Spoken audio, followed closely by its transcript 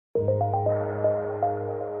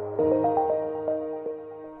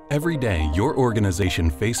Every day, your organization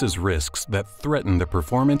faces risks that threaten the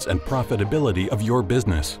performance and profitability of your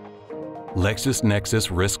business.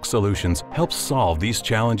 LexisNexis Risk Solutions helps solve these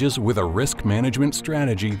challenges with a risk management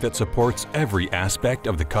strategy that supports every aspect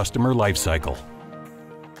of the customer lifecycle.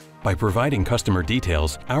 By providing customer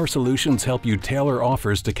details, our solutions help you tailor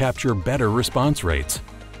offers to capture better response rates.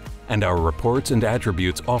 And our reports and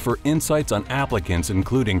attributes offer insights on applicants,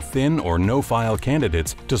 including thin or no-file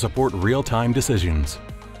candidates, to support real-time decisions.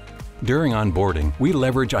 During onboarding, we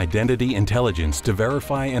leverage identity intelligence to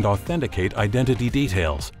verify and authenticate identity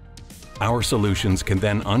details. Our solutions can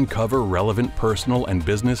then uncover relevant personal and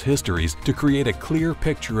business histories to create a clear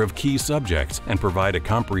picture of key subjects and provide a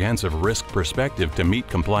comprehensive risk perspective to meet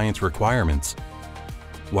compliance requirements.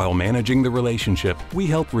 While managing the relationship, we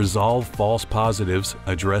help resolve false positives,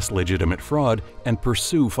 address legitimate fraud, and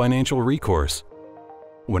pursue financial recourse.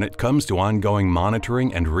 When it comes to ongoing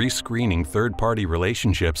monitoring and rescreening third-party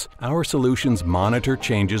relationships, our solutions monitor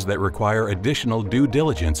changes that require additional due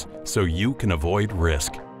diligence so you can avoid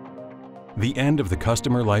risk. The end of the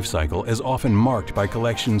customer lifecycle is often marked by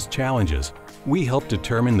collections challenges. We help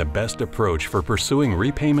determine the best approach for pursuing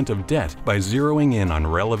repayment of debt by zeroing in on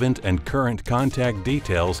relevant and current contact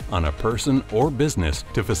details on a person or business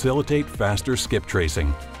to facilitate faster skip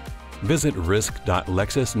tracing. Visit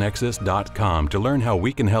risk.lexisnexis.com to learn how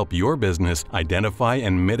we can help your business identify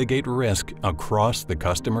and mitigate risk across the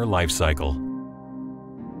customer lifecycle.